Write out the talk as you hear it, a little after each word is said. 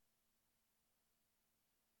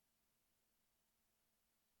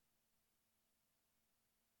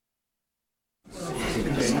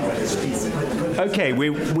Okay, we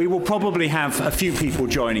will probably have a few people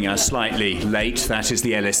joining us slightly late. That is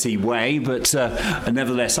the LSE way, but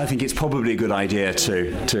nevertheless, I think it's probably a good idea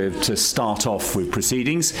to start off with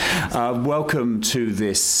proceedings. Welcome to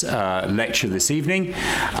this lecture this evening.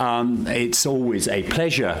 It's always a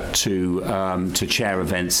pleasure to chair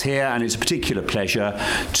events here, and it's a particular pleasure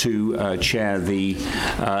to chair the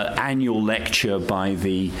annual lecture by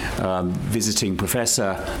the visiting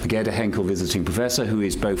professor, the Gerda Henkel visiting professor, who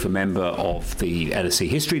is both a member of the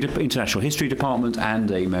LSE International History Department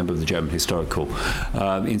and a member of the German Historical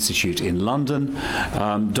Institute in London.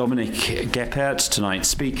 Dominik Geppert, tonight's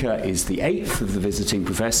speaker, is the 8th of the visiting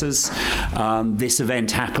professors. This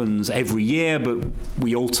event happens every year, but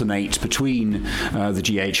we alternate between the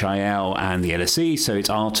GHIL and the LSE, so it's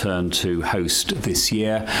our turn to host this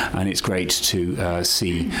year, and it's great to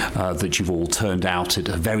see that you've all turned out at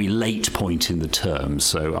a very late point in the term,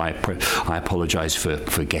 so I apologise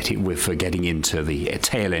for getting into the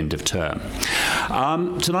tail end of term.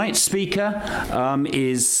 Tonight's speaker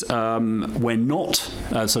he's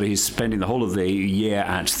spending the whole of the year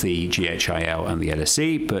at the GHIL and the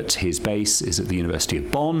LSE, but his base is at the University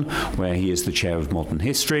of Bonn, where he is the chair of modern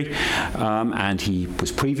history, and he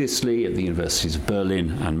was previously at the universities of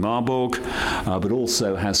Berlin and Marburg, but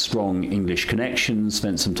also has strong English connections,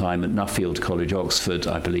 spent some time at Nuffield College, Oxford,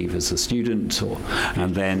 I believe, as a student,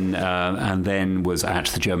 and then was at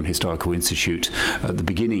the German Historical Institute at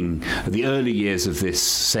the early years of this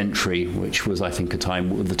century, which was, I think, the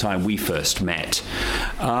time we first met.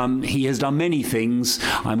 He has done many things.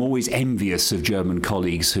 I'm always envious of German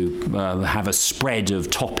colleagues who have a spread of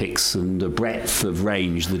topics and a breadth of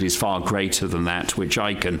range that is far greater than that which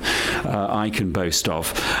I can boast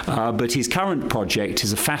of. But his current project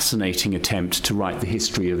is a fascinating attempt to write the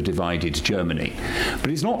history of a divided Germany.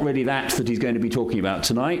 But it's not really that he's going to be talking about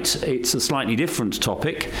tonight. It's a slightly different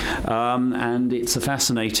topic, and it's a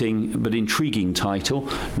fascinating but intriguing title: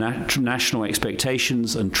 National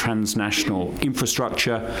Expectations and Transnational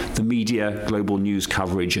Infrastructure, the Media, Global News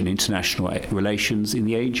Coverage and International Relations in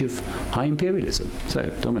the Age of High Imperialism. So,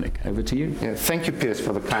 Dominik, over to you. Yeah, thank you, Piers,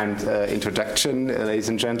 for the kind introduction. Ladies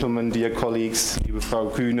and gentlemen, dear colleagues, liebe Frau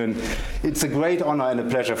Kühnen, it's a great honor and a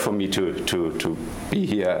pleasure for me to be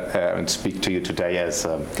here and speak to you today as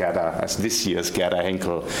this year's Gerda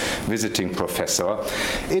Henkel visiting professor.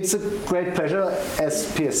 It's a great pleasure,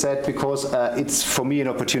 as Piers said, because it's for me an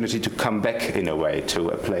opportunity to come back in a way to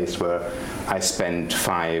a place where I spent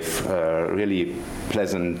 5 really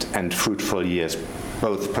pleasant and fruitful years,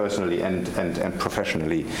 both personally and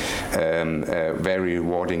professionally, very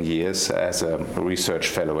rewarding years as a research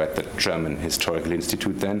fellow at the German Historical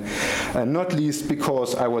Institute then, not least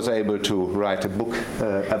because I was able to write a book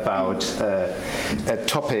about a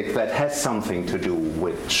topic that has something to do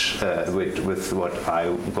with what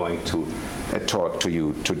I'm going to talk to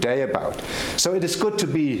you today about. So it is good to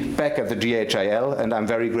be back at the GHIL, and I'm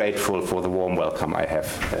very grateful for the warm welcome I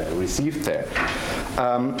have received there.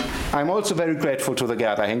 I'm also very grateful to the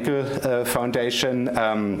Gerda Henkel Foundation,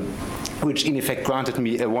 which in effect granted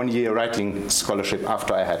me a 1-year writing scholarship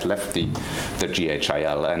after I had left the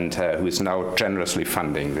GHIL, and who is now generously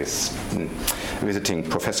funding this visiting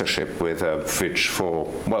professorship, which for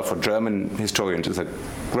German historians is a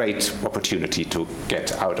great opportunity to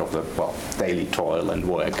get out of the daily toil and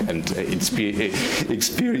work and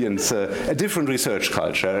experience a different research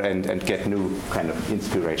culture and get new kind of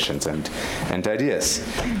inspirations and ideas.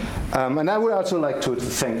 And I would also like to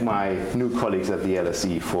thank my new colleagues at the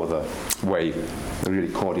LSE for the really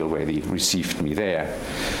cordial way they received me there.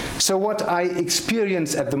 So what I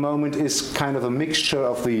experience at the moment is kind of a mixture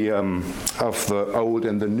of the old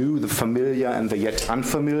and the new, the familiar and the yet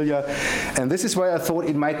unfamiliar. And this is why I thought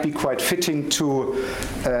it might be quite fitting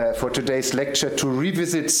for today's lecture to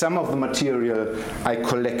revisit some of the material I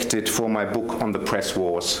collected for my book on the press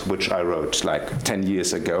wars, which I wrote like 10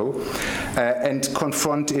 years ago, and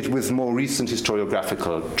confront it with more recent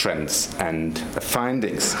historiographical trends and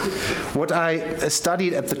findings. What I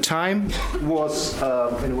studied at the time was,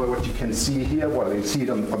 in a way, what you can see here, you see it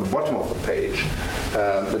on the bottom of the page,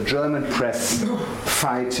 the German press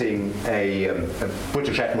fighting a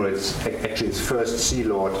British admiral, actually his first Sea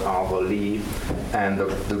Lord, Arthur Lee, and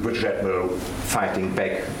the British admiral fighting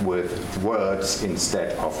back with words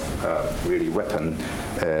instead of really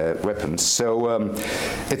weapons. So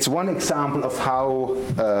it's one example of how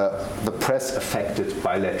the press affected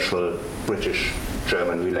bilateral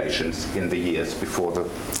British-German relations in the years before the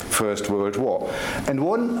First World War. And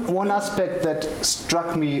one aspect that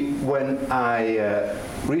struck me when I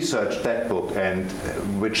researched that book, and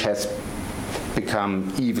which has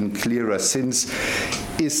become even clearer since,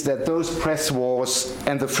 is that those press wars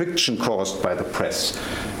and the friction caused by the press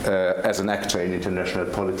as an actor in international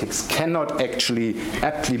politics cannot actually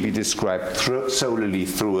aptly be described solely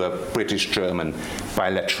through a British-German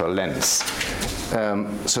bilateral lens.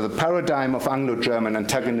 So the paradigm of Anglo-German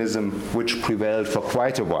antagonism, which prevailed for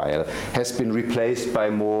quite a while, has been replaced by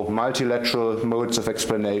more multilateral modes of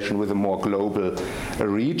explanation with a more global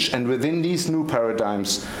reach. And within these new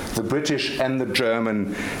paradigms, the British and the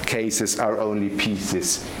German cases are only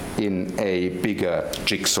pieces in a bigger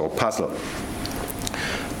jigsaw puzzle.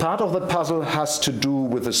 Part of the puzzle has to do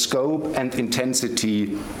with the scope and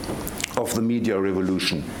intensity of the media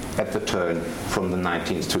revolution at the turn from the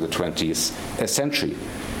 19th to the 20th century.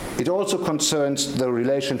 It also concerns the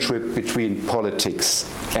relationship between politics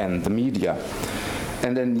and the media.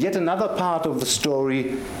 And then yet another part of the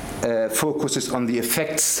story focuses on the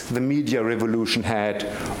effects the media revolution had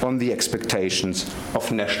on the expectations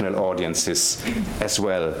of national audiences, as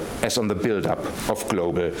well as on the build-up of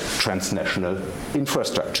global transnational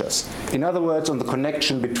infrastructures. In other words, on the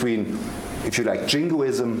connection between, if you like,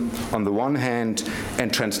 jingoism on the one hand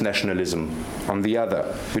and transnationalism on the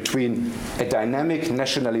other, between a dynamic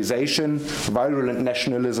nationalization, virulent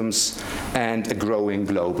nationalisms, and a growing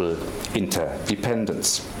global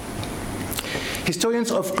interdependence.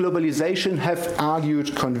 Historians of globalization have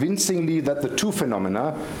argued convincingly that the two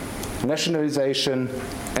phenomena, nationalization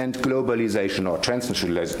and globalization, or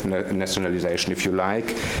transnationalization, if you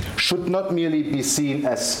like, should not merely be seen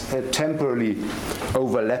as temporarily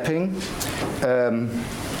overlapping,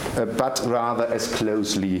 but rather as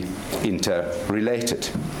closely interrelated.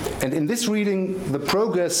 And in this reading, the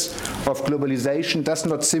progress of globalization does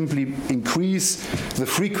not simply increase the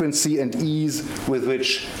frequency and ease with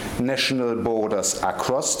which national borders are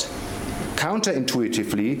crossed.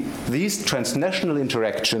 Counterintuitively, these transnational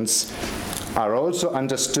interactions are also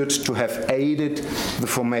understood to have aided the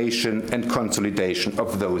formation and consolidation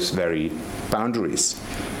of those very boundaries.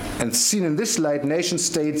 And seen in this light, nation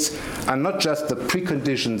states are not just the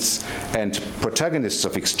preconditions and protagonists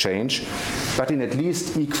of exchange, but in at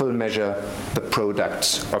least equal measure the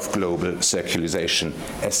products of global circularization,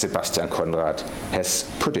 as Sebastian Conrad has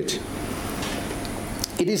put it.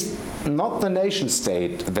 It is not the nation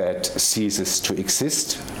state that ceases to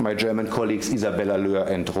exist. My German colleagues Isabella Löhr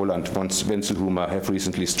and Roland Wenzelhumer have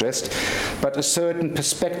recently stressed, but a certain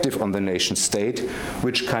perspective on the nation state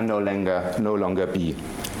which can no longer be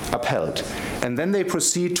upheld. And then they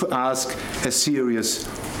proceed to ask a series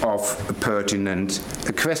of pertinent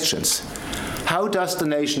questions. How does the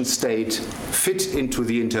nation state fit into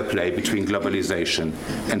the interplay between globalization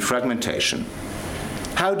and fragmentation?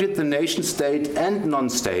 How did the nation state and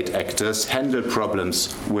non-state actors handle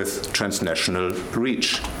problems with transnational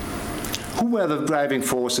reach? Who were the driving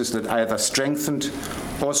forces that either strengthened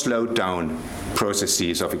or slowed down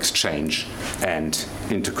processes of exchange and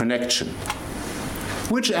interconnection?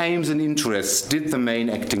 Which aims and interests did the main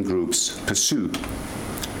acting groups pursue?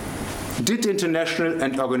 Did international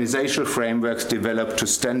and organizational frameworks develop to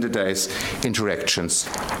standardize interactions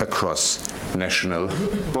across national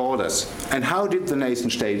borders? And how did the nation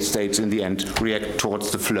states in the end react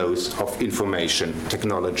towards the flows of information,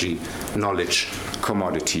 technology, knowledge,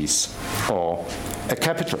 commodities, or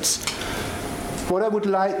capitals? What I would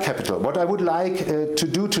like to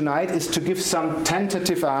do tonight is to give some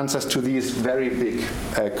tentative answers to these very big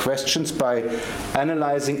questions by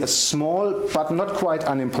analyzing a small but not quite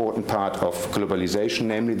unimportant part of globalization,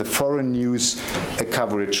 namely the foreign news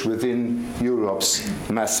coverage within Europe's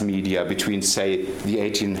mass media between, say, the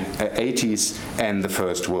 1880s and the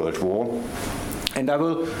First World War. And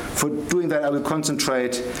for doing that, I will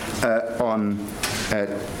concentrate on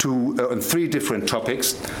three different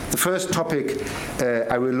topics. The first topic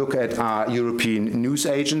I will look at are European news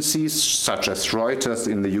agencies, such as Reuters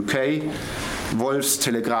in the UK, Wolf's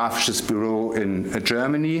Telegraphisches Büro in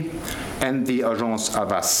Germany, and the Agence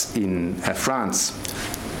Havas in France.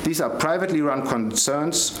 These are privately run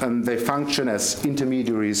concerns, and they function as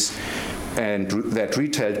intermediaries and that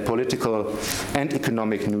retailed political and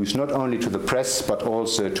economic news not only to the press but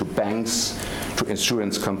also to banks, to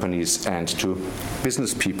insurance companies, and to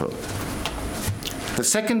business people. The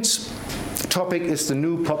second topic is the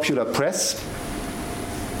new popular press,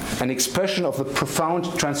 an expression of the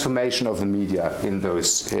profound transformation of the media in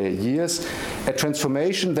those years, a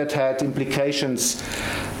transformation that had implications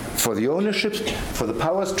for the ownership, for the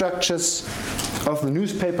power structures of the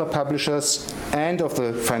newspaper publishers and of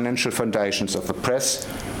the financial foundations of the press,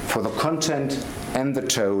 for the content and the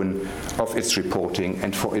tone of its reporting,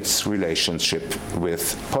 and for its relationship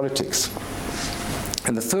with politics.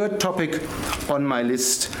 And the third topic on my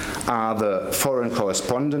list are the foreign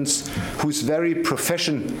correspondents whose very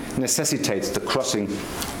profession necessitates the crossing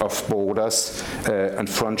of borders and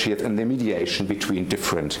frontiers and the mediation between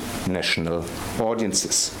different national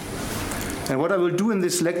audiences. And what I will do in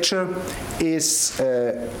this lecture is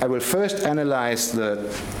I will first analyze the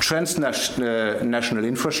transnational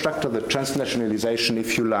infrastructure, the transnationalization,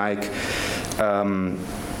 if you like,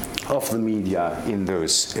 of the media in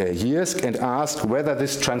those years, and ask whether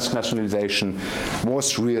this transnationalization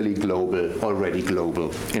was really global, already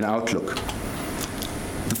global in outlook.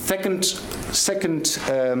 The second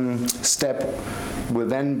step will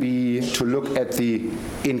then be to look at the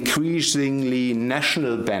increasingly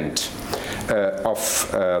national bent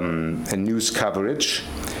of news coverage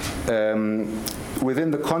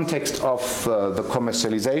within the context of the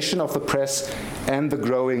commercialization of the press and the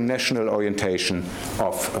growing national orientation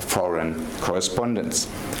of foreign correspondence.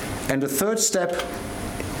 And the third step,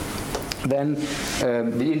 then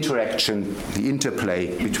the interaction, the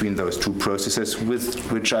interplay between those two processes, with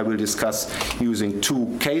which I will discuss using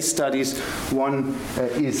two case studies. One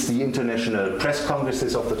is the international press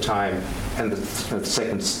congresses of the time, and the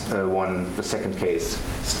second case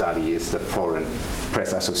study is the Foreign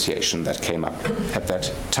Press Association that came up at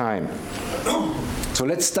that time. So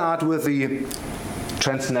let's start with the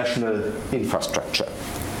transnational infrastructure.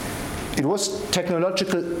 It was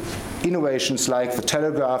technological innovations like the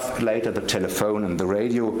telegraph, later the telephone and the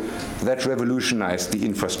radio, that revolutionized the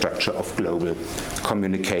infrastructure of global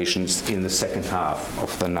communications in the second half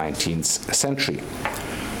of the 19th century.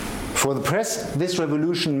 For the press, this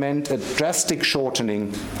revolution meant a drastic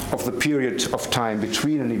shortening of the period of time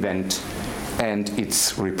between an event and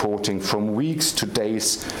its reporting, from weeks to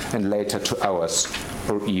days and later to hours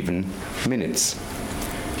or even minutes.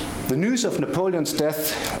 The news of Napoleon's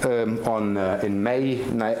death in May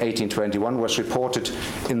 1821 was reported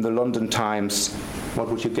in the London Times, what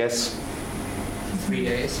would you guess? 3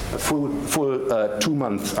 days. A full 2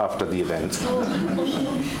 months after the event.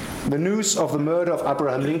 The news of the murder of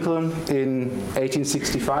Abraham Lincoln in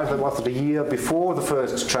 1865, that was the year before the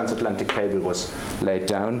first transatlantic cable was laid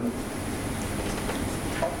down,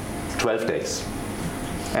 12 days.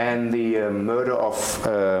 And the murder of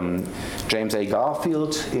James A.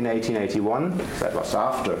 Garfield in 1881, that was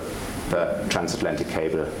after the transatlantic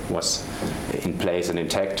cable was in place and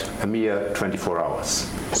intact, a mere 24 hours.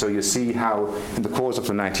 So you see how in the course of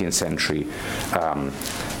the 19th century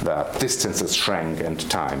the distances shrank and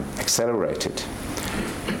time accelerated.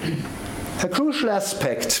 A crucial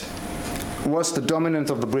aspect was the dominance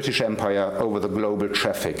of the British Empire over the global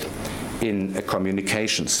traffic in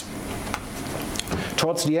communications.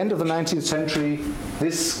 Towards the end of the 19th century,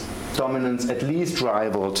 this dominance at least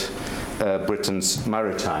rivaled Britain's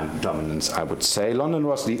maritime dominance, I would say. London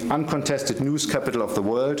was the uncontested news capital of the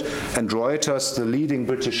world, and Reuters, the leading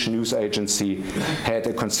British news agency, had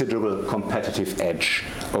a considerable competitive edge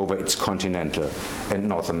over its continental and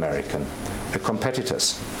North American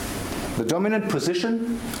competitors. The dominant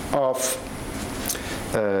position of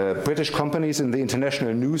British companies in the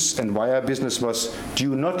international news and wire business was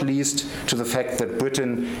due not least to the fact that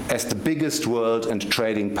Britain, as the biggest world and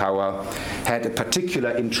trading power, had a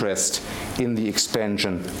particular interest in the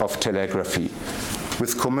expansion of telegraphy,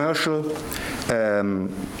 with commercial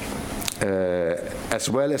as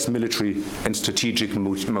well as military and strategic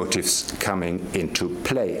motives coming into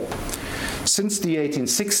play. Since the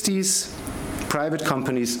 1860s, private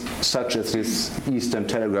companies such as this Eastern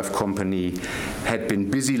Telegraph Company had been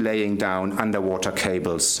busy laying down underwater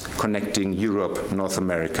cables connecting Europe, North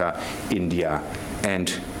America, India,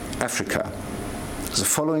 and Africa. The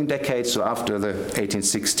following decades, so after the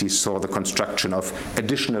 1860s, saw the construction of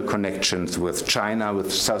additional connections with China, with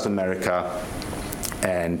South America,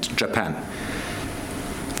 and Japan.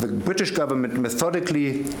 The British government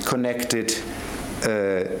methodically connected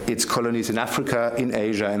its colonies in Africa, in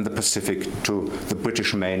Asia, and the Pacific to the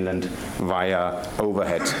British mainland via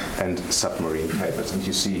overhead and submarine cables. And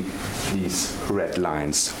you see these red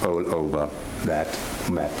lines all over that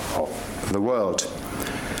map of the world.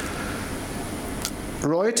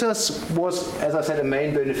 Reuters was, as I said, a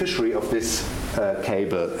main beneficiary of this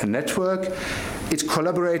cable network. It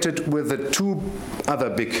collaborated with the two other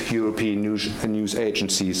big European news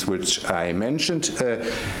agencies which I mentioned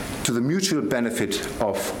to the mutual benefit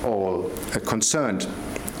of all concerned.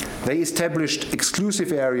 They established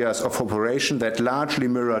exclusive areas of operation that largely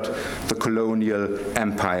mirrored the colonial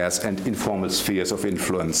empires and informal spheres of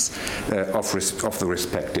influence of the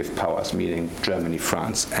respective powers, meaning Germany,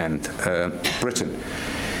 France, and Britain.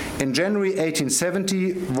 In January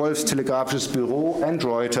 1870, Wolffs Telegraphisches Büro and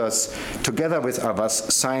Reuters, together with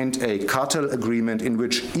Havas, signed a cartel agreement in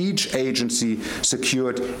which each agency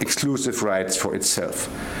secured exclusive rights for itself.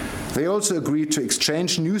 They also agreed to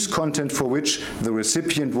exchange news content for which the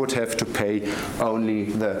recipient would have to pay only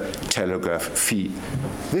the telegraph fee.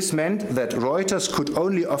 This meant that Reuters could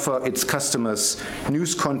only offer its customers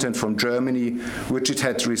news content from Germany, which it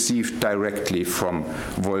had received directly from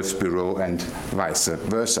Wolffs Bureau and vice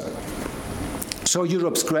versa. So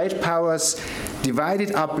Europe's great powers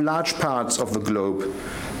divided up large parts of the globe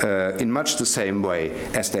in much the same way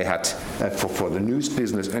as they had for the news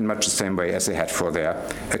business, in much the same way as they had for their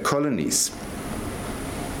colonies.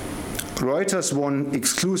 Reuters won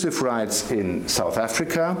exclusive rights in South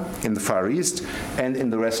Africa, in the Far East, and in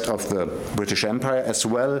the rest of the British Empire, as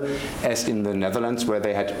well as in the Netherlands, where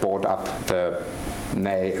they had bought up the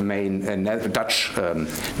main Dutch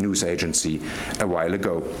news agency a while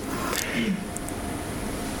ago.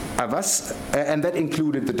 Havas, and that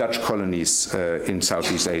included the Dutch colonies in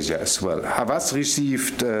Southeast Asia as well. Havas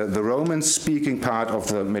received the Roman-speaking part of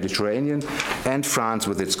the Mediterranean and France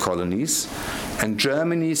with its colonies, and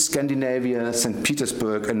Germany, Scandinavia, St.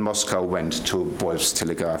 Petersburg, and Moscow went to Wolffs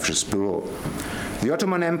Telegraphisches Büro. The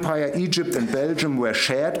Ottoman Empire, Egypt, and Belgium were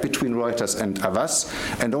shared between Reuters and Havas,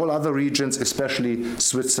 and all other regions, especially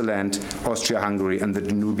Switzerland, Austria-Hungary, and the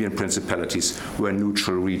Danubian principalities, were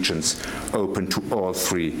neutral regions, open to all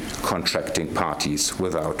three contracting parties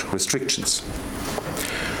without restrictions.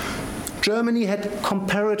 Germany had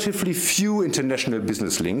comparatively few international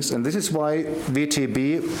business links, and this is why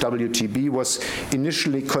WTB was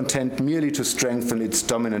initially content merely to strengthen its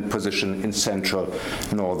dominant position in Central,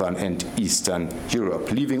 Northern, and Eastern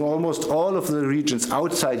Europe, leaving almost all of the regions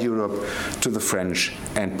outside Europe to the French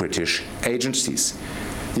and British agencies.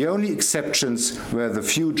 The only exceptions were the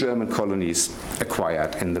few German colonies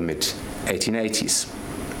acquired in the mid-1880s.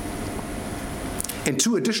 In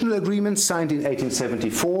two additional agreements signed in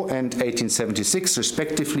 1874 and 1876,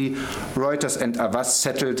 respectively, Reuters and Havas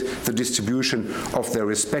settled the distribution of their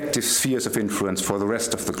respective spheres of influence for the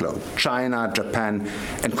rest of the globe. China, Japan,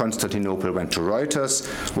 and Constantinople went to Reuters,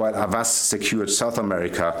 while Havas secured South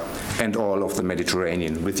America and all of the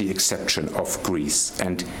Mediterranean, with the exception of Greece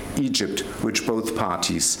and Egypt, which both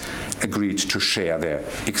parties agreed to share their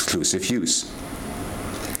exclusive use.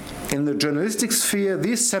 In the journalistic sphere,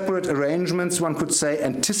 these separate arrangements, one could say,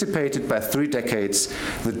 anticipated by 3 decades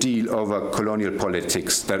the deal over colonial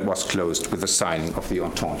politics that was closed with the signing of the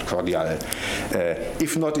Entente Cordiale,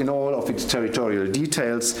 if not in all of its territorial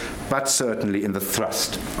details, but certainly in the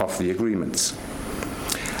thrust of the agreements.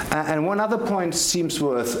 And one other point seems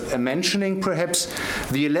worth mentioning, perhaps.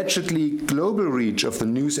 The allegedly global reach of the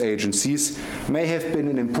news agencies may have been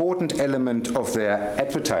an important element of their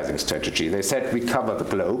advertising strategy. They said we cover the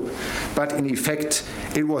globe, but in effect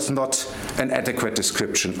it was not an adequate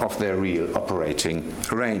description of their real operating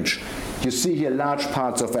range. You see here large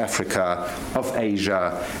parts of Africa, of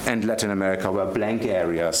Asia, and Latin America were blank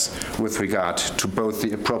areas with regard to both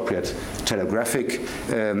the appropriate telegraphic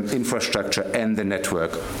infrastructure and the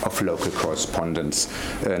network of local correspondents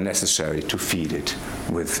necessary to feed it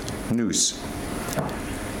with news.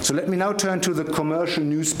 So let me now turn to the commercial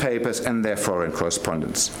newspapers and their foreign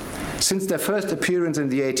correspondents. Since their first appearance in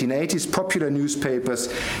the 1880s, popular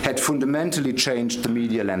newspapers had fundamentally changed the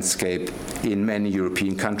media landscape in many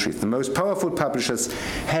European countries. The most powerful publishers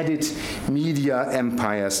headed media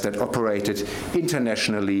empires that operated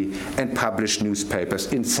internationally and published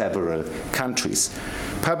newspapers in several countries.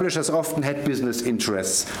 Publishers often had business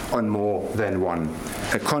interests on more than one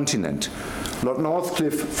continent. Lord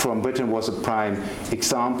Northcliffe from Britain was a prime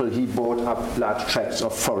example. He bought up large tracts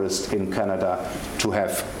of forest in Canada to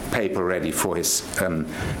have paper ready for his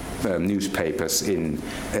newspapers in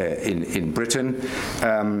Britain.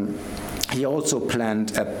 He also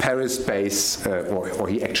planned a Paris-based, or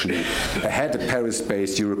he actually had a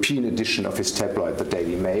Paris-based European edition of his tabloid, the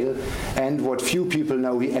Daily Mail. And what few people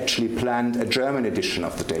know, he actually planned a German edition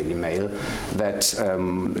of the Daily Mail that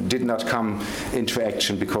did not come into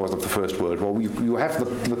action because of the First World War. You have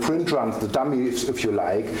the print runs, the dummies, if you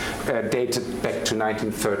like, dated back to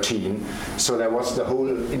 1913. So there was the whole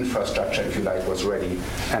infrastructure, if you like, was ready,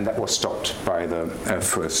 and that was stopped by the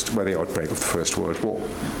outbreak of the First World War.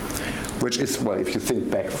 Which is, well, if you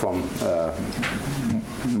think back from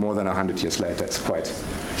more than 100 years later, it's quite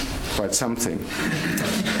something.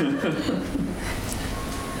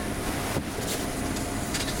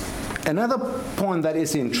 Another point that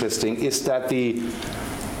is interesting is that the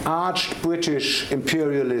arch British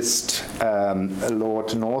imperialist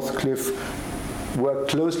Lord Northcliffe worked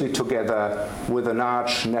closely together with an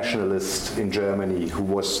arch nationalist in Germany who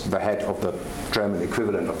was the head of the German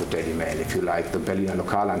equivalent of the Daily Mail, if you like, the Berliner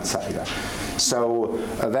Lokalanzeiger. So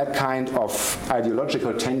that kind of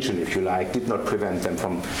ideological tension, if you like, did not prevent them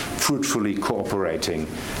from fruitfully cooperating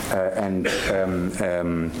and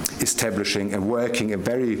establishing a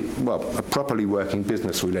properly working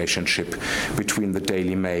business relationship between the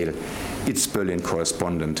Daily Mail, its Berlin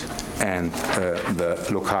correspondent, and the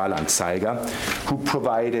Lokalanzeiger,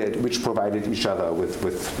 which provided each other with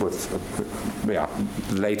the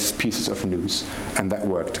latest pieces of news, and that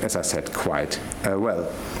worked, as I said, quite well.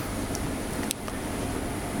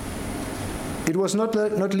 It was not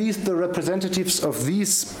least the representatives of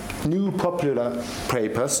these new popular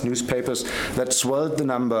newspapers, that swelled the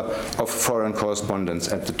number of foreign correspondents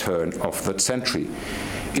at the turn of the century.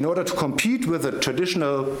 In order to compete with the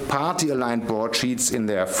traditional party-aligned broadsheets in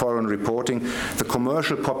their foreign reporting, the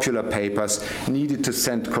commercial popular papers needed to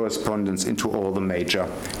send correspondents into all the major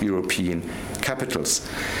European capitals.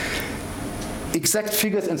 Exact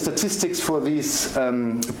figures and statistics for these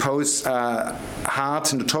posts are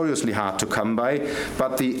notoriously hard to come by,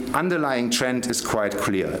 but the underlying trend is quite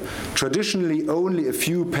clear. Traditionally, only a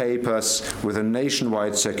few papers with a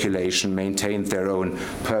nationwide circulation maintained their own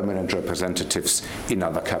permanent representatives in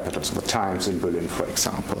other capitals, the Times in Berlin, for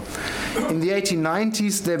example. In the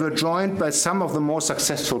 1890s, they were joined by some of the more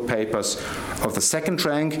successful papers of the second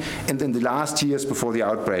rank, and in the last years before the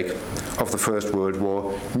outbreak of the First World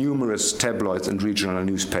War, numerous tabloids and regional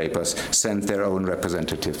newspapers sent their own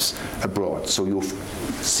representatives abroad. So you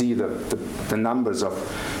see the numbers of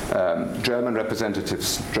German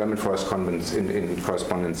representatives, German correspondents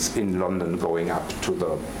in London going up to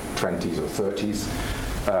the 20s or 30s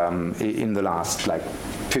in the last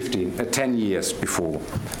 10 years before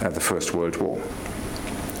the First World War.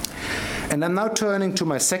 And I'm now turning to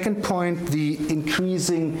my second point, the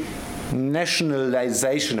increasing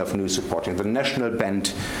nationalization of news reporting, the national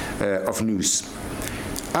bent of news.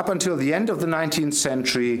 Up until the end of the 19th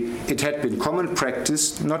century, it had been common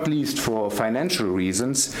practice, not least for financial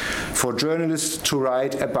reasons, for journalists to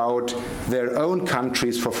write about their own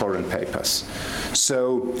countries for foreign papers.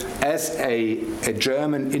 So as a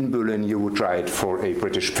German in Berlin, you would write for a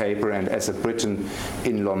British paper, and as a Briton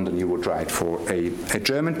in London, you would write for a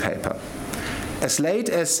German paper. As late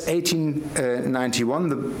as 1891,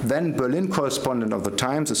 the then Berlin correspondent of the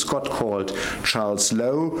Times, a Scot called Charles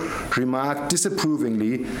Lowe, remarked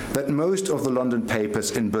disapprovingly that most of the London papers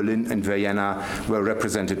in Berlin and Vienna were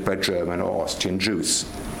represented by German or Austrian Jews.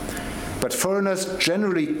 But foreigners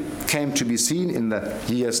generally came to be seen in the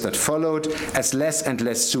years that followed as less and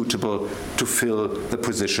less suitable to fill the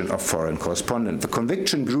position of foreign correspondent. The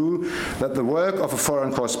conviction grew that the work of a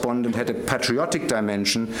foreign correspondent had a patriotic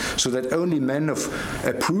dimension, so that only men of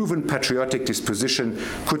a proven patriotic disposition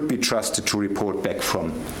could be trusted to report back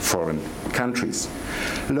from foreign countries.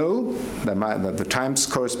 Lowe, the Times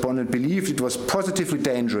correspondent, believed it was positively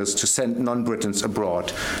dangerous to send non-Britons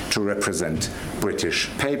abroad to represent British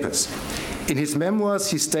papers. In his memoirs,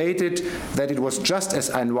 he stated that it was just as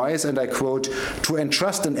unwise, and I quote, to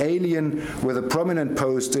entrust an alien with a prominent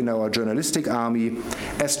post in our journalistic army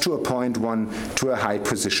as to appoint one to a high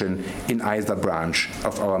position in either branch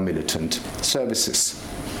of our militant services.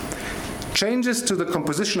 Changes to the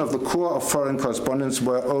composition of the core of foreign correspondence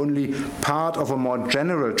were only part of a more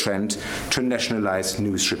general trend to nationalize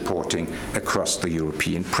news reporting across the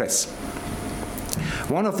European press.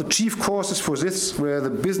 One of the chief causes for this were the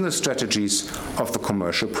business strategies of the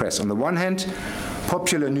commercial press. On the one hand,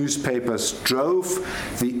 popular newspapers drove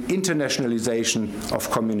the internationalization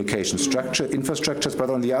of communication infrastructures, but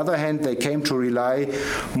on the other hand, they came to rely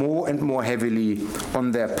more and more heavily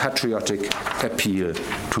on their patriotic appeal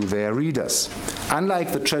to their readers.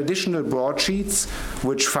 Unlike the traditional broadsheets,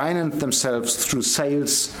 which financed themselves through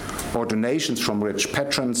sales or donations from rich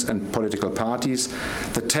patrons and political parties,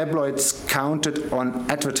 the tabloids counted on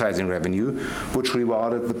advertising revenue, which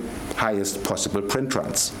rewarded the highest possible print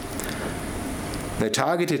runs. They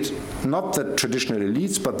targeted not the traditional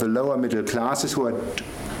elites, but the lower middle classes who had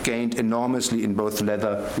gained enormously in both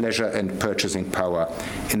leisure and purchasing power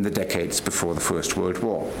in the decades before the First World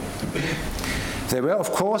War. There were,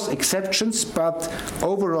 of course, exceptions, but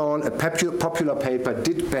overall, a popular paper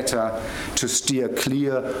did better to steer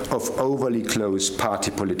clear of overly close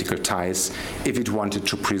party political ties if it wanted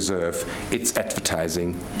to preserve its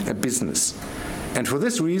advertising business. And for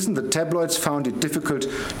this reason, the tabloids found it difficult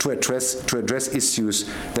to address issues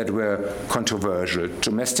that were controversial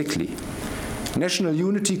domestically. National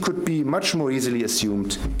unity could be much more easily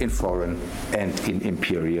assumed in foreign and in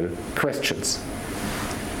imperial questions.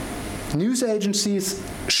 News agencies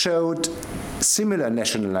showed similar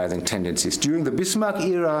nationalizing tendencies. During the Bismarck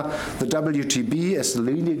era, the WTB, as the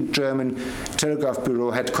leading German telegraph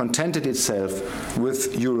bureau, had contented itself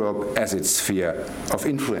with Europe as its sphere of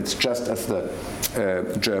influence, just as the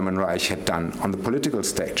German Reich had done on the political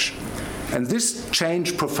stage. And this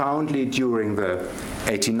changed profoundly during the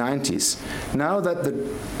 1890s. Now that the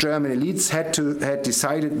German elites had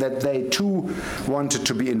decided that they too wanted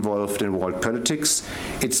to be involved in world politics,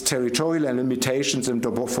 its territorial limitations and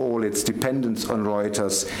above all its dependence on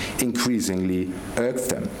Reuters increasingly irked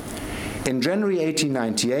them. In January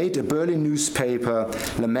 1898, a Berlin newspaper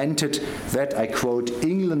lamented that, I quote,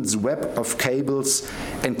 "England's web of cables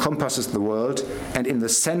encompasses the world, and in the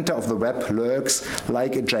center of the web lurks,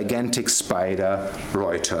 like a gigantic spider,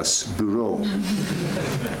 Reuters' bureau."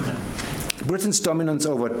 Britain's dominance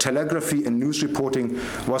over telegraphy and news reporting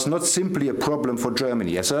was not simply a problem for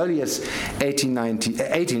Germany. As early as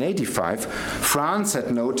 1885, France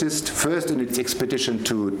had noticed, first in its expedition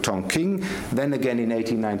to Tonkin, then again in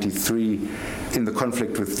 1893 in the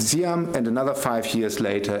conflict with Siam, and another 5 years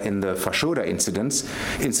later in the Fashoda incident,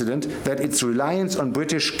 that its reliance on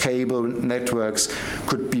British cable networks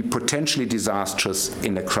could be potentially disastrous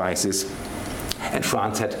in a crisis, and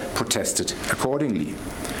France had protested accordingly.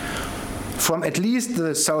 From at least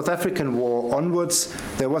the South African War onwards,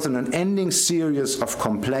 there was an unending series of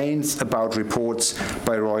complaints about reports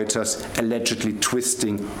by Reuters allegedly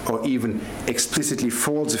twisting or even explicitly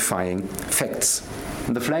falsifying facts.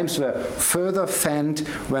 And the flames were further fanned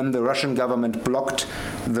when the Russian government blocked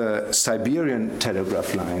the Siberian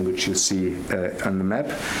telegraph line, which you see on the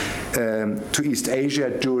map, to East Asia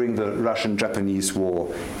during the Russian-Japanese War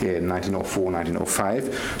in 1904-1905,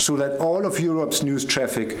 so that all of Europe's news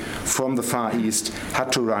traffic from the Far East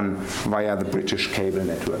had to run via the British cable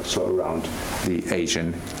network, so around the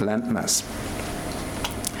Asian landmass.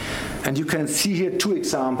 And you can see here two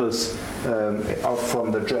examples from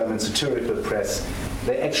the German satirical press.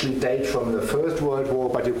 They actually date from the First World War,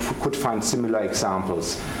 but you could find similar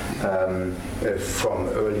examples from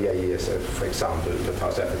earlier years. For example, the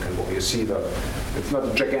South African War. You see it's not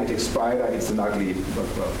a gigantic spider, it's an ugly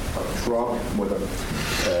frog with a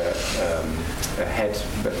head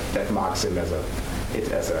that marks him as the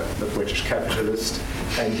British capitalist.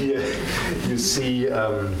 And here you see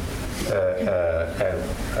an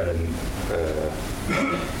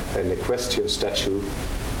equestrian statue.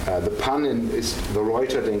 The pun is the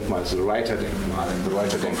Reuterdenkmal, the Reiterdenkmal, and the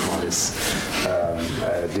Reuterdenkmal is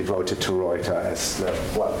devoted to Reuter as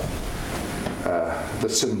the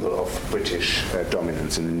symbol of British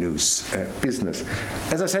dominance in the news business.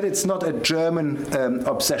 As I said, it's not a German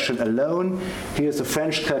obsession alone. Here's a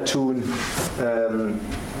French cartoon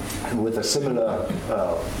with a similar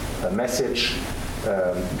message.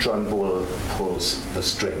 John Bull pulls the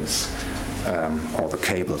strings, or the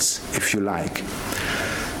cables, if you like.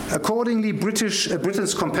 Accordingly,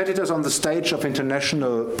 Britain's competitors on the stage of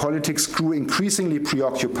international politics grew increasingly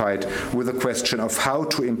preoccupied with the question of how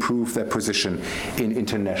to improve their position in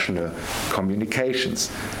international communications.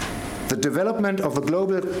 The development of the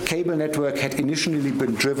global cable network had initially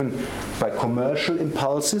been driven by commercial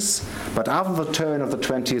impulses, but after the turn of the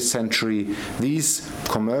 20th century, these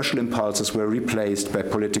commercial impulses were replaced by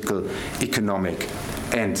political, economic,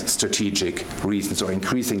 and strategic reasons, or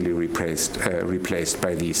increasingly replaced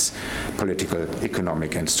by these political,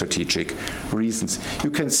 economic, and strategic reasons.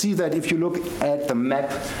 You can see that if you look at the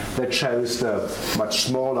map that shows the much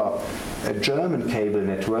smaller German cable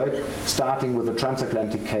network, starting with the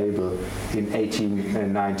transatlantic cable in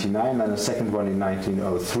 1899 and a second one in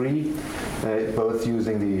 1903, both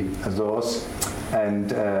using the Azores, and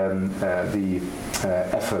the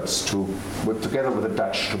efforts together with the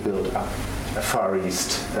Dutch, to build up a Far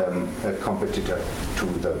East competitor to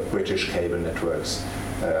the British cable networks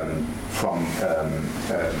from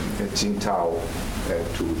Tsingtao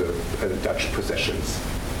to the Dutch possessions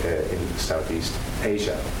in Southeast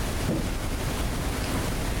Asia.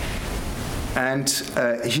 And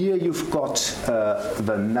here you've got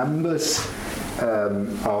the numbers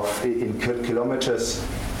in kilometers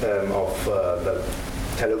of the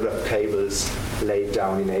telegraph cables laid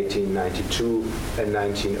down in 1892 and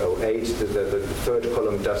 1908. The third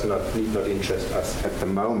column need not interest us at the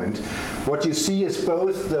moment. What you see is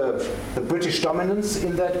both the British dominance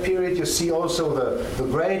in that period. You see also the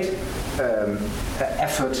great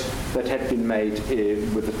effort that had been made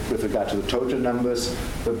with regard to the total numbers.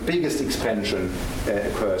 The biggest expansion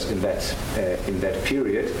occurs in that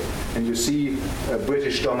period, and you see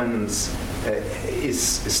British dominance is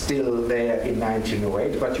still there in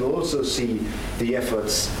 1908, but you also see the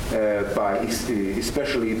efforts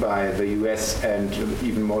especially by the US and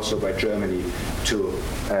even more so by Germany to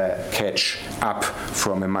catch up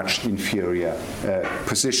from a much inferior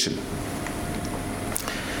position.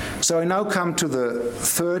 So I now come to the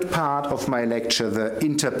third part of my lecture, the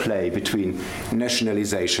interplay between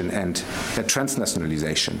nationalization and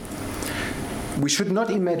transnationalization. We should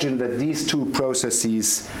not imagine that these two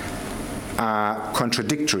processes are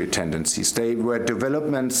contradictory tendencies. They were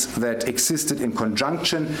developments that existed in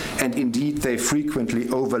conjunction, and indeed they frequently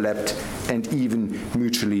overlapped and even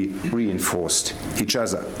mutually reinforced each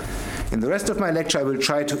other. In the rest of my lecture, I will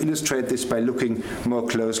try to illustrate this by looking more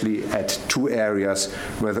closely at two areas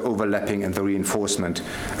where the overlapping and the reinforcement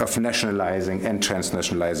of nationalizing and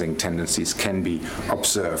transnationalizing tendencies can be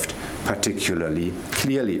observed particularly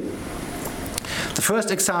clearly. The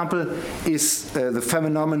first example is the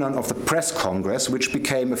phenomenon of the Press Congress, which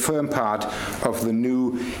became a firm part of the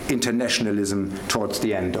new internationalism towards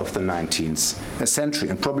the end of the 19th century.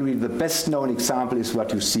 And probably the best known example is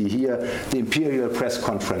what you see here, the Imperial Press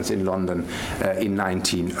Conference in London in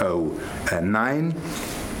 1909.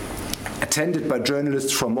 Attended by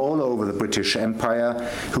journalists from all over the British Empire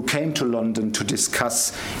who came to London to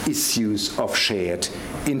discuss issues of shared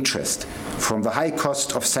interest, from the high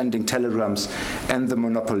cost of sending telegrams and the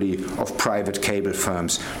monopoly of private cable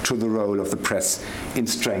firms to the role of the press in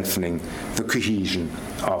strengthening the cohesion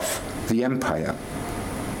of the empire.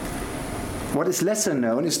 What is lesser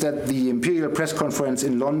known is that the Imperial Press Conference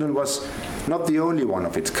in London was not the only one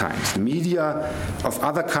of its kind. The media of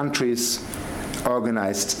other countries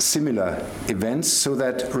organized similar events so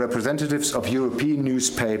that representatives of European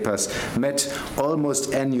newspapers met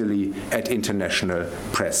almost annually at international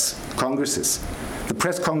press congresses. The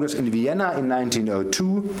Press Congress in Vienna in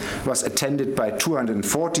 1902 was attended by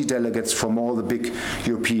 240 delegates from all the big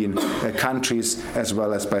European countries, as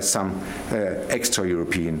well as by some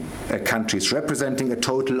extra-European countries, representing a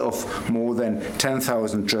total of more than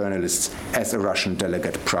 10,000 journalists, as a Russian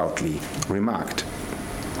delegate proudly remarked.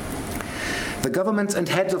 The governments and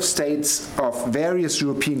heads of states of various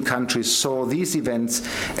European countries saw these events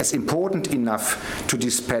as important enough to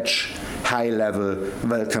dispatch high-level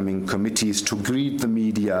welcoming committees to greet the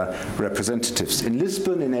media representatives. In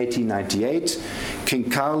Lisbon in 1898,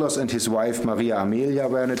 King Carlos and his wife Maria Amelia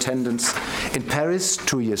were in attendance. In Paris,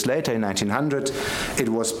 2 years later, in 1900, it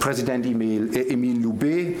was President Émile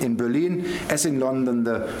Loubet. In Berlin, as in London,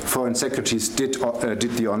 the foreign secretaries did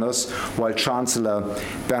the honors, while Chancellor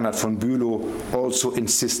Bernhard von Bülow also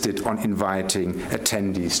insisted on inviting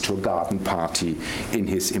attendees to a garden party in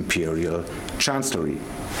his imperial chancellery.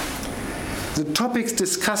 The topics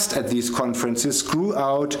discussed at these conferences grew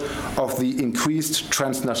out of the increased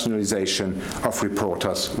transnationalization of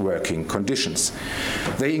reporters' working conditions.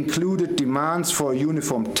 They included demands for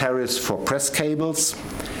uniform tariffs for press cables,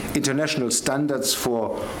 international standards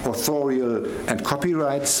for authorial and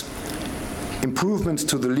copyrights, improvements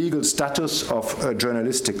to the legal status of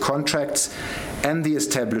journalistic contracts, and the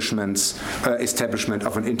establishment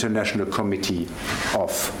of an international committee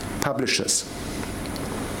of publishers.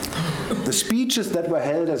 The speeches that were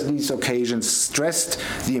held at these occasions stressed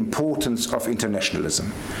the importance of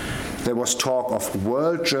internationalism. There was talk of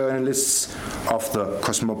world journalists, of the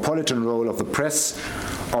cosmopolitan role of the press,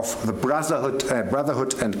 of the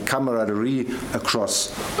brotherhood and camaraderie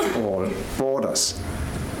across all borders.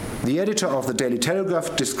 The editor of the Daily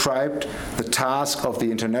Telegraph described the task of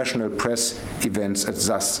the international press events as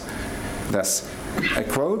thus, I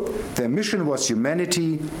quote, "Their mission was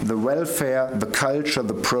humanity, the welfare, the culture,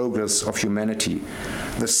 the progress of humanity.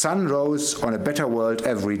 The sun rose on a better world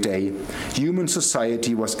every day. Human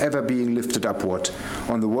society was ever being lifted upward.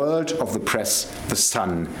 On the world of the press, the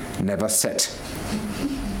sun never set."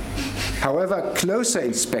 However, closer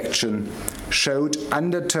inspection showed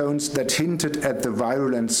undertones that hinted at the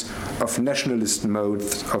virulence of nationalist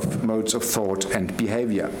modes of thought and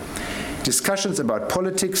behavior. Discussions about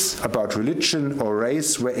politics, about religion or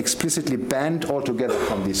race were explicitly banned altogether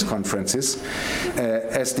from these conferences,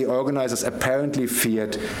 as the organizers apparently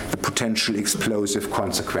feared the potential explosive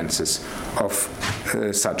consequences of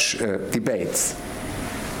such debates.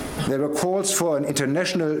 There were calls for an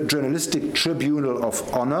international journalistic tribunal of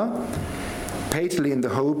honor, patently in the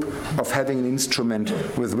hope of having an instrument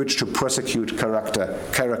with which to prosecute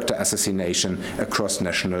character assassination across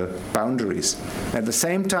national boundaries. At the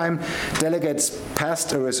same time, delegates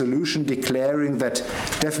passed a resolution declaring that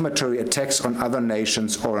defamatory attacks on other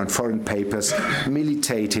nations or on foreign papers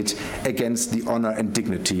militated against the honor and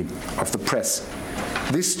dignity of the press.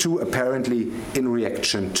 This too apparently in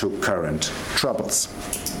reaction to current troubles.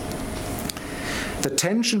 The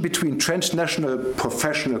tension between transnational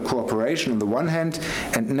professional cooperation on the one hand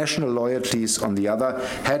and national loyalties on the other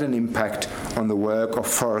had an impact on the work of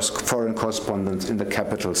foreign correspondents in the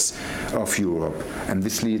capitals of Europe. And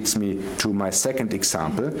this leads me to my second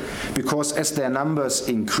example, because as their numbers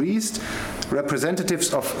increased,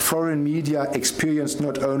 representatives of foreign media experienced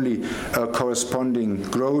not only a corresponding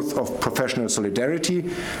growth of professional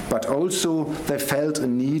solidarity, but also they felt a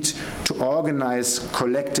need to organize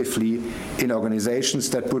collectively in organizations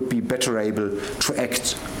that would be better able to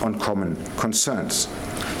act on common concerns.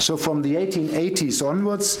 So from the 1880s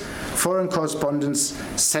onwards, foreign correspondents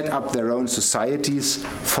set up their own societies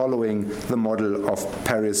following the model of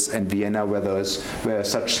Paris and Vienna, where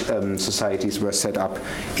such societies were set up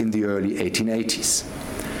in the early 1880s.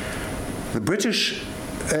 The British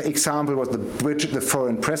example was the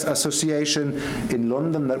Foreign Press Association in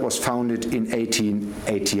London that was founded in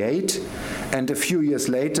 1888, and a few years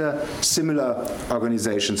later similar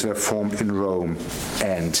organizations were formed in Rome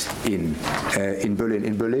and in Berlin.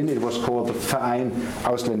 In Berlin it was called the Verein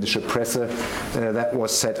Ausländische Presse, that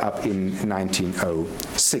was set up in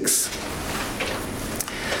 1906.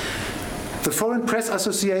 The Foreign Press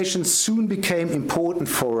Association soon became important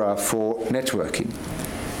for networking.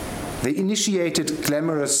 They initiated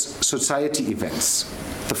glamorous society events.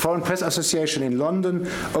 The Foreign Press Association in London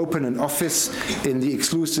opened an office in the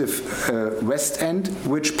exclusive West End,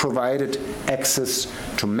 which provided access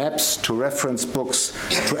to maps, to reference books,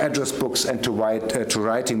 to address books, and to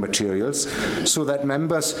writing materials, so that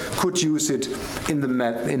members could use it in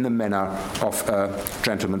the manner of a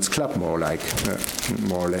gentleman's club, more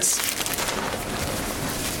or less.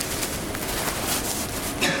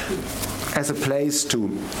 As a place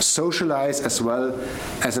to socialize as well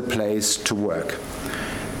as a place to work.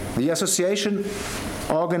 The association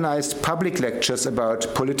organized public lectures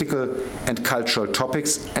about political and cultural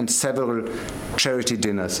topics and several charity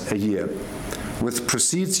dinners a year, with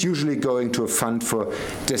proceeds usually going to a fund for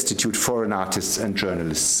destitute foreign artists and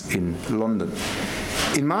journalists in London.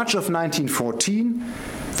 In March of 1914,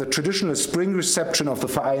 the traditional spring reception of the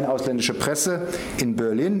Verein Ausländische Presse in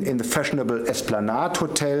Berlin in the fashionable Esplanade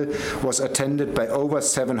Hotel was attended by over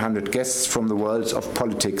 700 guests from the worlds of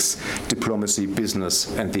politics, diplomacy,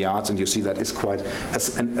 business, and the arts. And you see that is quite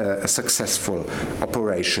a successful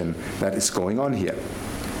operation that is going on here.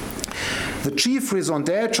 The chief raison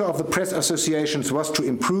d'etre of the press associations was to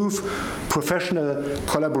improve professional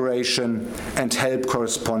collaboration and help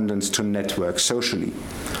correspondents to network socially.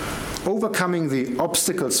 Overcoming the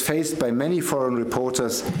obstacles faced by many foreign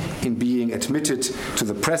reporters in being admitted to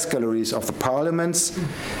the press galleries of the parliaments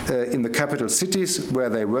in the capital cities where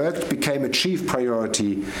they worked became a chief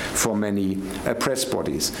priority for many press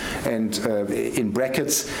bodies. And in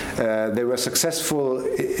brackets, they were successful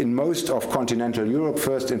in most of continental Europe,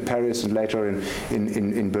 first in Paris and later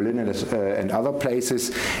in Berlin and other places.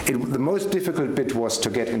 The most difficult bit was to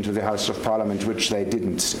get into the House of Parliament, which they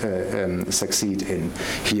didn't succeed in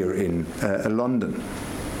here in London.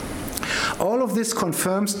 All of this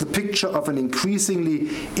confirms the picture of an increasingly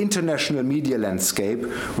international media landscape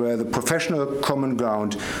where the professional common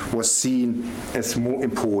ground was seen as more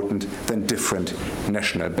important than different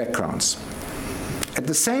national backgrounds. At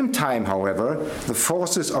the same time, however, the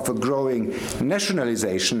forces of a growing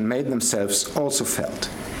nationalization made themselves also felt.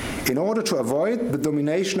 In order to avoid the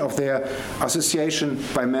domination of their association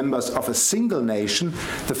by members of a single nation,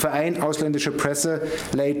 the Verein Ausländische Presse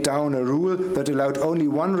laid down a rule that allowed only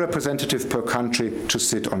one representative per country to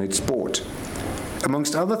sit on its board.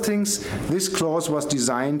 Amongst other things, this clause was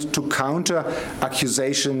designed to counter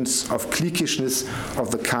accusations of cliquishness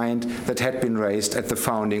of the kind that had been raised at the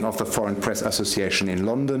founding of the Foreign Press Association in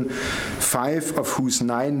London, 5 of whose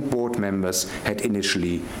 9 board members had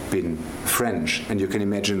initially been French. And you can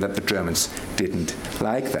imagine that the Germans didn't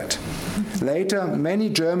like that. Later, many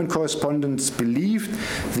German correspondents believed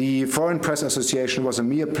the Foreign Press Association was a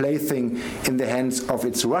mere plaything in the hands of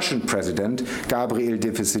its Russian president, Gabriel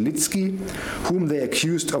de Veselitsky, whom they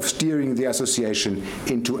accused of steering the association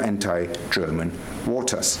into anti-German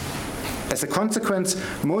waters. As a consequence,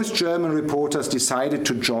 most German reporters decided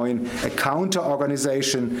to join a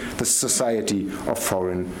counter-organization, the Society of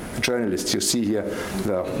Foreign Journalists. You see here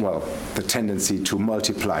the tendency to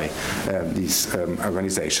multiply these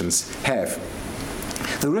organizations have.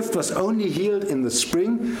 The rift was only healed in the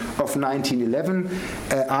spring of 1911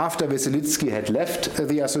 after Veselitsky had left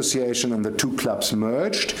the association and the two clubs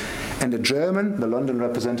merged, and a German, the London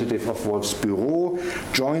representative of Wolf's Bureau,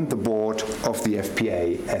 joined the board of the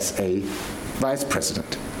FPA as a vice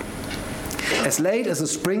president. As late as the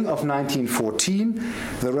spring of 1914,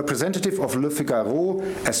 the representative of Le Figaro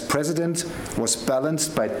as president was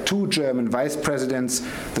balanced by 2 German vice presidents,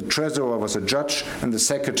 the treasurer was a judge, and the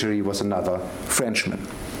secretary was another Frenchman.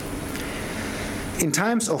 In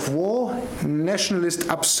times of war, nationalist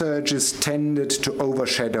upsurges tended to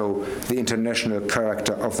overshadow the international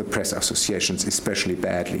character of the press associations especially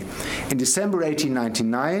badly. In December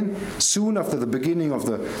 1899, soon after the beginning of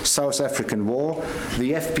the South African War,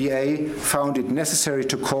 the FPA found it necessary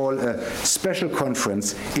to call a special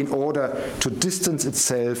conference in order to distance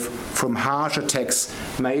itself from harsh attacks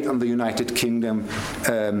made on the United Kingdom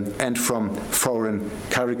and from foreign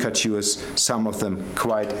caricatures, some of them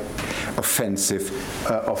quite offensive,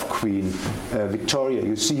 of Queen Victoria.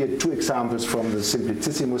 You see here 2 examples from the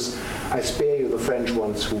Simplicissimus. I spare you the French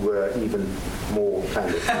ones who were even more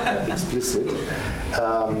kind of explicit.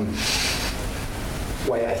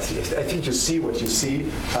 Well, I think you see what you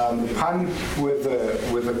see. Pun with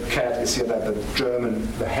a cat is here that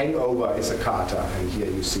the hangover is a carter, and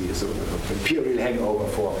here you see is an imperial hangover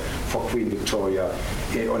for Queen Victoria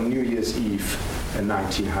on New Year's Eve in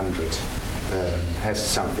 1900. Has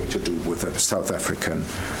something to do with the South African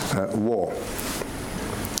War.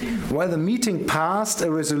 While the meeting passed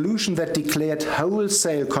a resolution that declared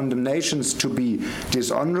wholesale condemnations to be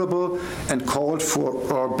dishonorable and called for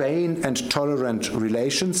urbane and tolerant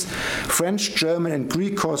relations, French, German, and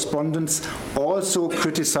Greek correspondents also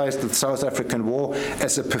criticized the South African War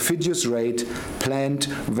as a perfidious raid planned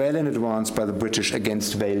well in advance by the British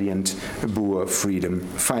against valiant Boer freedom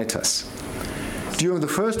fighters. During the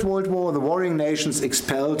First World War, the warring nations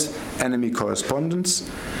expelled enemy correspondents,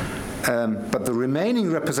 but the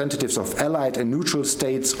remaining representatives of Allied and neutral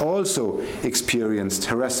states also experienced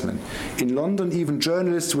harassment. In London, even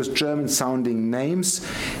journalists with German-sounding names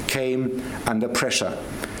came under pressure.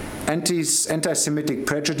 Anti-Semitic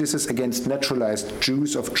prejudices against naturalized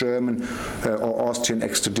Jews of German or Austrian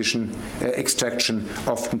extraction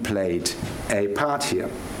often played a part here.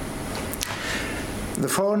 The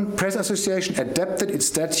Foreign Press Association adapted its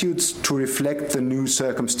statutes to reflect the new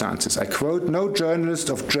circumstances. I quote, "No journalist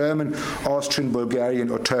of German, Austrian, Bulgarian,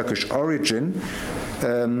 or Turkish origin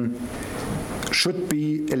should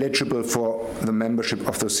be eligible for the membership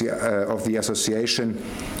of the association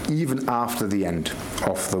even after the end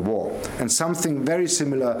of the war." And something very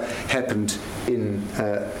similar happened in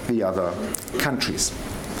the other countries.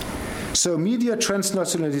 So media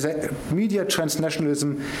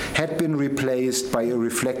transnationalism had been replaced by a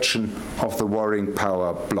reflection of the warring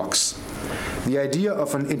power blocs. The idea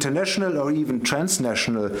of an international or even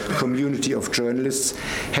transnational community of journalists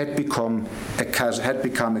had become a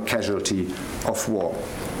casualty of war,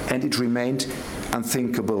 and it remained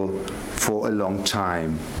unthinkable for a long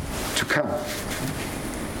time to come.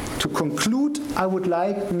 To conclude, I would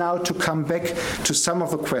like now to come back to some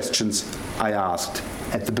of the questions I asked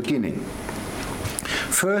at the beginning.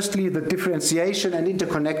 Firstly, the differentiation and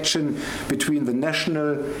interconnection between the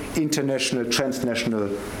national, international, transnational,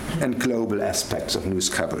 and global aspects of news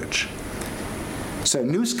coverage. So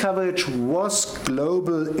news coverage was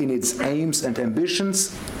global in its aims and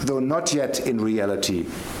ambitions, though not yet in reality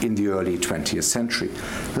in the early 20th century.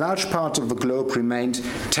 Large parts of the globe remained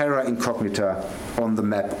terra incognita on the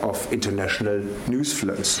map of international news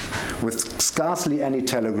flows, with scarcely any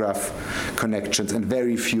telegraph connections and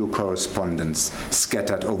very few correspondents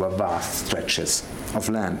scattered over vast stretches of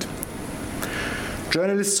land.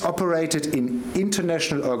 Journalists operated in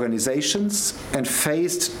international organizations and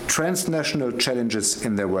faced transnational challenges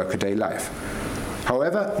in their workaday life.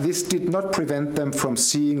 However, this did not prevent them from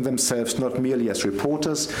seeing themselves not merely as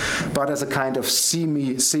reporters, but as a kind of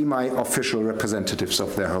semi-official representatives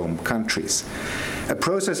of their home countries. A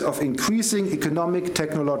process of increasing economic,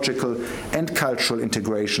 technological, and cultural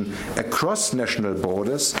integration across national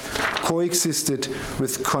borders coexisted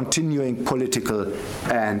with continuing political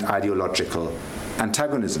and ideological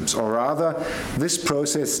antagonisms, or rather, this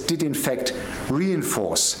process did in fact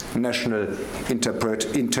reinforce national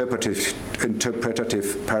interpretative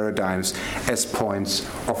paradigms as points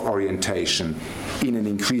of orientation in an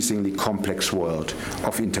increasingly complex world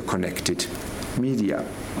of interconnected media.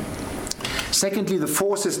 Secondly, the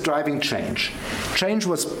forces driving change. Change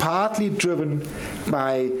was partly driven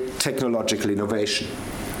by technological innovation.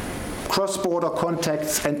 Cross-border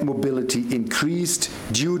contacts and mobility increased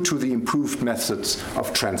due to the improved methods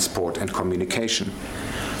of transport and communication.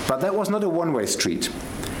 But that was not a one-way street.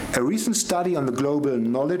 A recent study on the global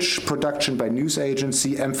knowledge production by news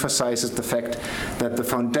agencies emphasizes the fact that the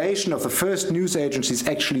foundation of the first news agencies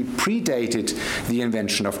actually predated the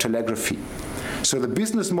invention of telegraphy. So the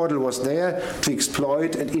business model was there to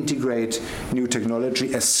exploit and integrate new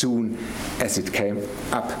technology as soon as it came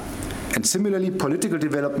up. And similarly, political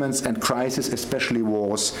developments and crises, especially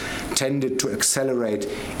wars, tended to accelerate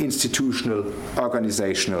institutional,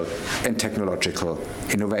 organizational, and technological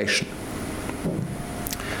innovation.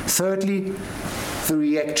 Thirdly, the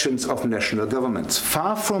reactions of national governments.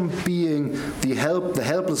 Far from being the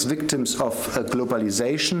helpless victims of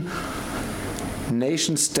globalization,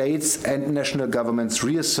 nation-states and national governments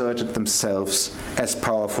reasserted themselves as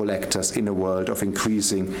powerful actors in a world of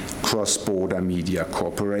increasing cross-border media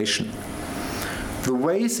cooperation. The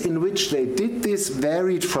ways in which they did this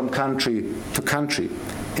varied from country to country.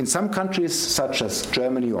 In some countries, such as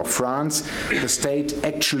Germany or France, the state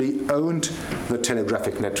actually owned the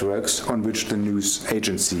telegraphic networks on which the news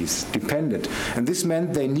agencies depended. And this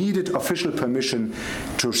meant they needed official permission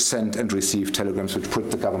to send and receive telegrams, which put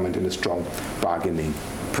the government in a strong bargaining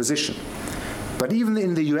position. But even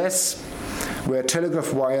in the US, where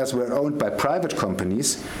telegraph wires were owned by private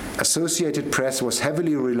companies, Associated Press was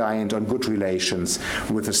heavily reliant on good relations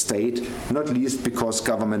with the state, not least because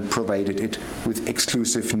government provided it with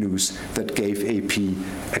exclusive news that gave AP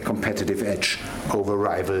a competitive edge over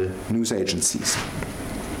rival news agencies.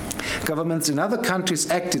 Governments in other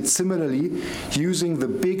countries acted similarly, using the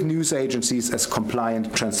big news agencies as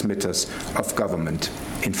compliant transmitters of government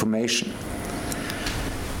information.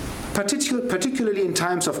 Particularly in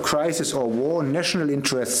times of crisis or war, national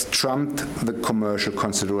interests trumped the commercial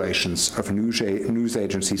considerations of news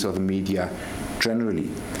agencies or the media generally.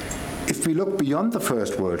 If we look beyond the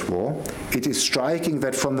First World War, it is striking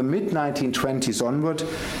that from the mid-1920s onward,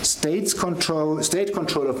 state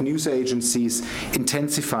control of news agencies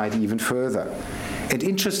intensified even further. And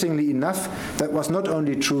interestingly enough, that was not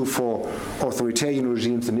only true for authoritarian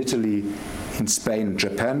regimes in Italy, in Spain and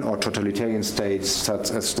Japan, or totalitarian states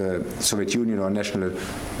such as the Soviet Union or National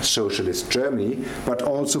Socialist Germany, but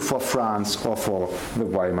also for France or for the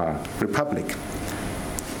Weimar Republic.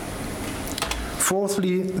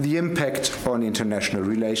 Fourthly, the impact on international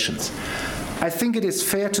relations. I think it is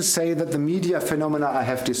fair to say that the media phenomena I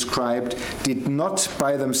have described did not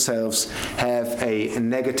by themselves have a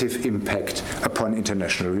negative impact upon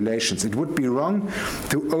international relations. It would be wrong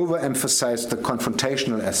to overemphasize the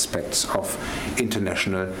confrontational aspects of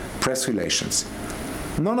international press relations.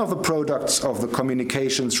 None of the products of the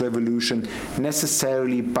communications revolution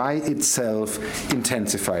necessarily by itself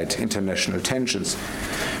intensified international tensions.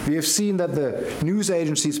 We have seen that the news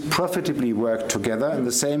agencies profitably work together, and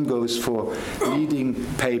the same goes for leading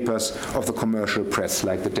papers of the commercial press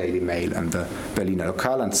like the Daily Mail and the Berliner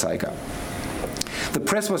Lokalanzeiger. The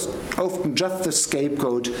press was often just the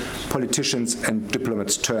scapegoat politicians and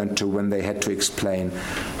diplomats turned to when they had to explain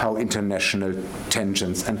how international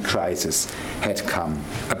tensions and crises had come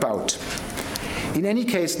about. In any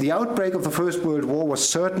case, the outbreak of the First World War was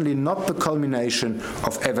certainly not the culmination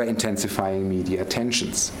of ever-intensifying media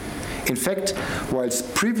tensions. In fact,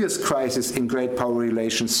 whilst previous crises in great power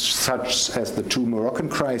relations, such as the two Moroccan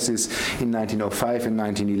crises in 1905 and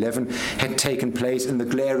 1911, had taken place in the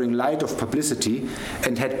glaring light of publicity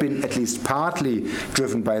and had been at least partly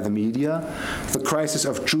driven by the media, the crisis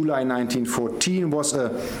of July 1914 was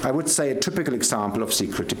I would say, a typical example of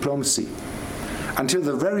secret diplomacy. Until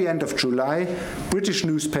the very end of July, British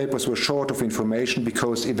newspapers were short of information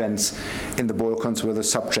because events in the Balkans were the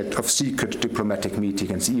subject of secret diplomatic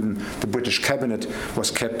meetings. Even the British cabinet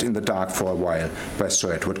was kept in the dark for a while by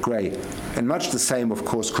Sir Edward Grey. And much the same, of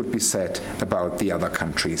course, could be said about the other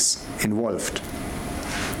countries involved.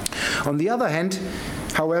 On the other hand,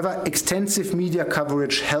 however, extensive media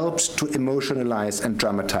coverage helped to emotionalize and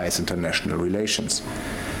dramatize international relations.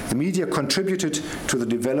 The media contributed to the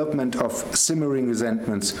development of simmering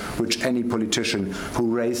resentments which any politician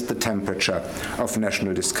who raised the temperature of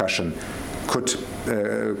national discussion could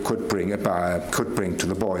bring to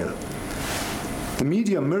the boil. The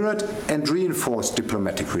media mirrored and reinforced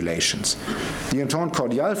diplomatic relations. The Entente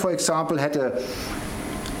Cordiale, for example, had a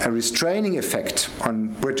restraining effect on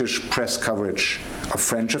British press coverage of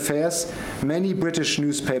French affairs. Many British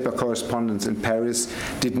newspaper correspondents in Paris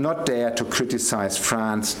did not dare to criticize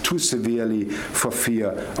France too severely for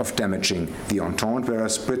fear of damaging the Entente,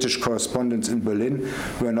 whereas British correspondents in Berlin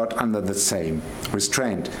were not under the same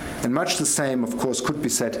restraint. And much the same, of course, could be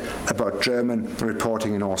said about German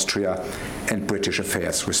reporting in Austria and British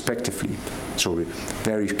affairs, respectively. So we're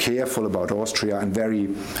very careful about Austria and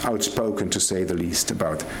very outspoken, to say the least,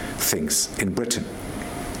 about things in Britain.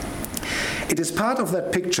 It is part of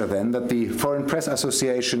that picture, then, that the Foreign Press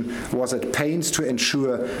Association was at pains to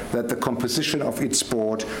ensure that the composition of its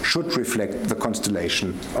board should reflect the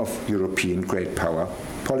constellation of European great power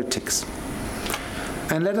politics.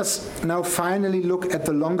 And let us now finally look at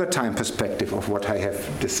the longer time perspective of what I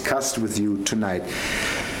have discussed with you tonight.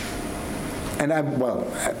 And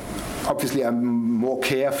obviously I'm more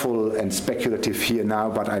careful and speculative here now,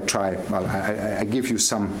 but I give you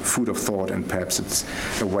some food of thought, and perhaps it's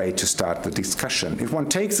a way to start the discussion. If one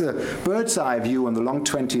takes a bird's eye view on the long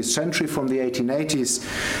 20th century from the 1880s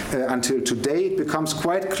until today, it becomes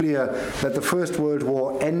quite clear that the First World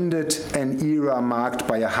War ended an era marked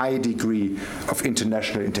by a high degree of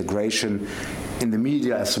international integration in the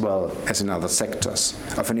media as well as in other sectors,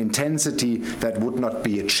 of an intensity that would not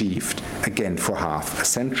be achieved again for half a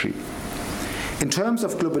century. In terms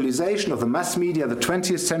of globalization of the mass media, the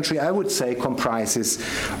 20th century, I would say, comprises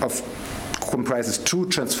two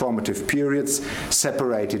transformative periods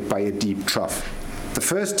separated by a deep trough. The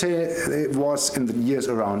first was in the years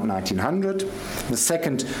around 1900. The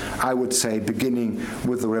second, I would say, beginning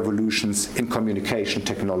with the revolutions in communication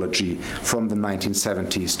technology from the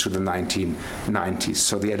 1970s to the 1990s.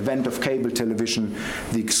 So the advent of cable television,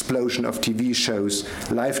 the explosion of TV shows,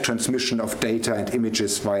 live transmission of data and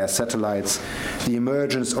images via satellites, the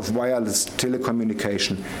emergence of wireless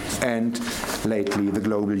telecommunication, and lately the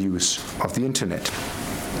global use of the internet.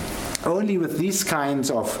 Only with these kinds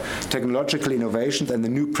of technological innovations and the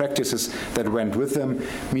new practices that went with them,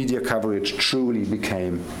 media coverage truly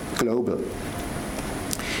became global.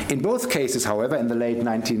 In both cases, however, in the late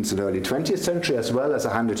 19th and early 20th century, as well as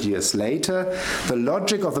 100 years later, the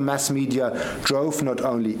logic of the mass media drove not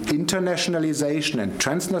only internationalization and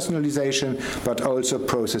transnationalization, but also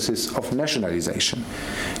processes of nationalization.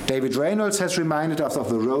 David Reynolds has reminded us of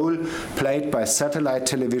the role played by satellite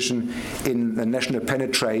television in the national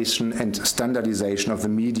penetration and standardization of the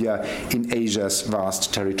media in Asia's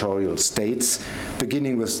vast territorial states,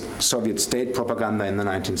 beginning with Soviet state propaganda in the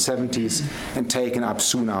 1970s and taken up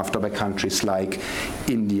soon after by countries like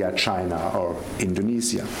India, China, or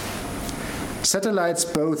Indonesia. Satellites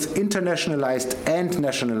both internationalized and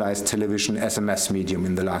nationalized television as a mass medium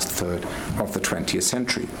in the last third of the 20th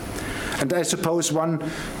century. And I suppose one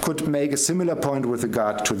could make a similar point with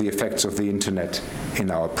regard to the effects of the internet in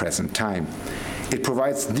our present time. It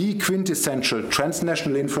provides the quintessential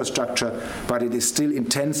transnational infrastructure, but it is still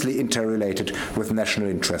intensely interrelated with national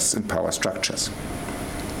interests and power structures.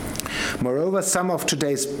 Moreover, some of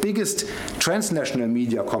today's biggest transnational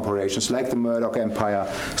media corporations, like the Murdoch Empire,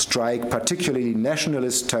 strike particularly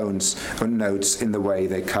nationalist tones and notes in the way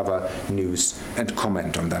they cover news and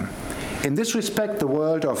comment on them. In this respect, the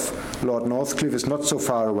world of Lord Northcliffe is not so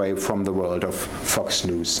far away from the world of Fox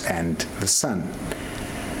News and The Sun.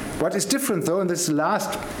 What is different, though, and this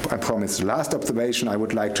last observation I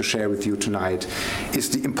would like to share with you tonight,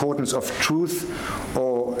 is the importance of truth,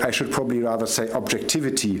 or I should probably rather say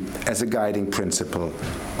objectivity, as a guiding principle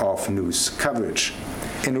of news coverage.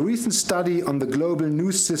 In a recent study on the global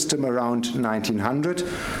news system around 1900,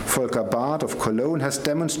 Volker Barth of Cologne has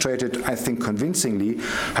demonstrated, I think convincingly,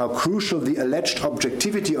 how crucial the alleged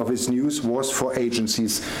objectivity of his news was for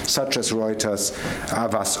agencies such as Reuters,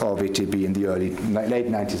 Havas, or WTB in the late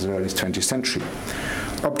 19th and early 20th century.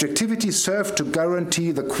 Objectivity served to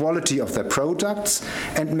guarantee the quality of their products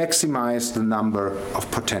and maximize the number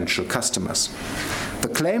of potential customers. The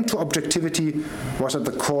claim to objectivity was at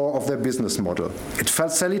the core of their business model. It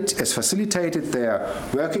facilitated their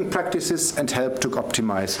working practices and helped to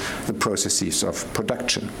optimize the processes of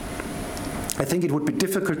production. I think it would be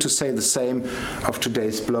difficult to say the same of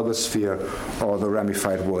today's blogosphere or the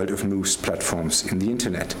ramified world of news platforms in the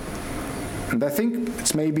internet. And I think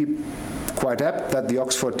it's maybe quite apt that the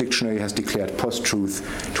Oxford Dictionary has declared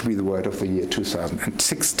post-truth to be the word of the year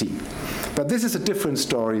 2016. But this is a different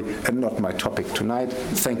story and not my topic tonight.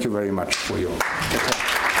 Thank you very much for your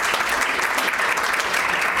attention.